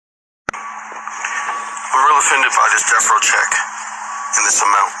offended by this death row check and this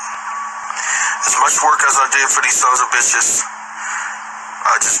amount. As much work as I did for these sons of bitches,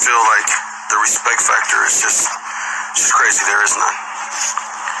 I just feel like the respect factor is just crazy. There is none.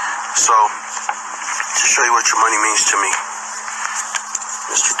 So, to show you what your money means to me,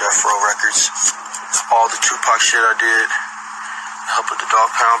 Mr. Death Row Records, all the Tupac shit I did, help with the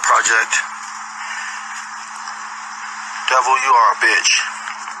Dog Pound Project. Devil, you are a bitch.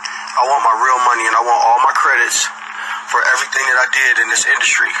 I want my real money and I want all my credits for everything that I did in this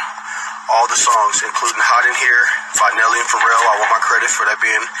industry. All the songs, including Hot in Here by Nelly and Pharrell. I want my credit for that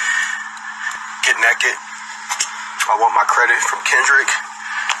being Get Naked. I want my credit from Kendrick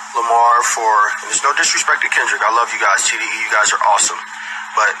Lamar for, and there's no disrespect to Kendrick. I love you guys, TDE. You guys are awesome.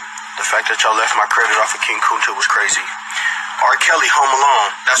 But the fact that y'all left my credit off of King Kunta was crazy. R. Kelly, Home Alone.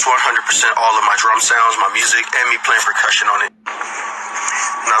 That's 100% all of my drum sounds, my music, and me playing percussion on it.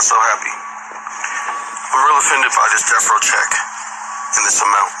 Not so happy. I'm real offended by this death row check and this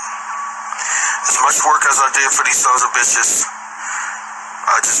amount. As much work as I did for these sons of bitches,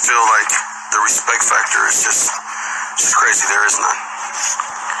 I just feel like the respect factor is just crazy. There is none.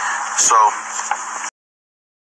 So,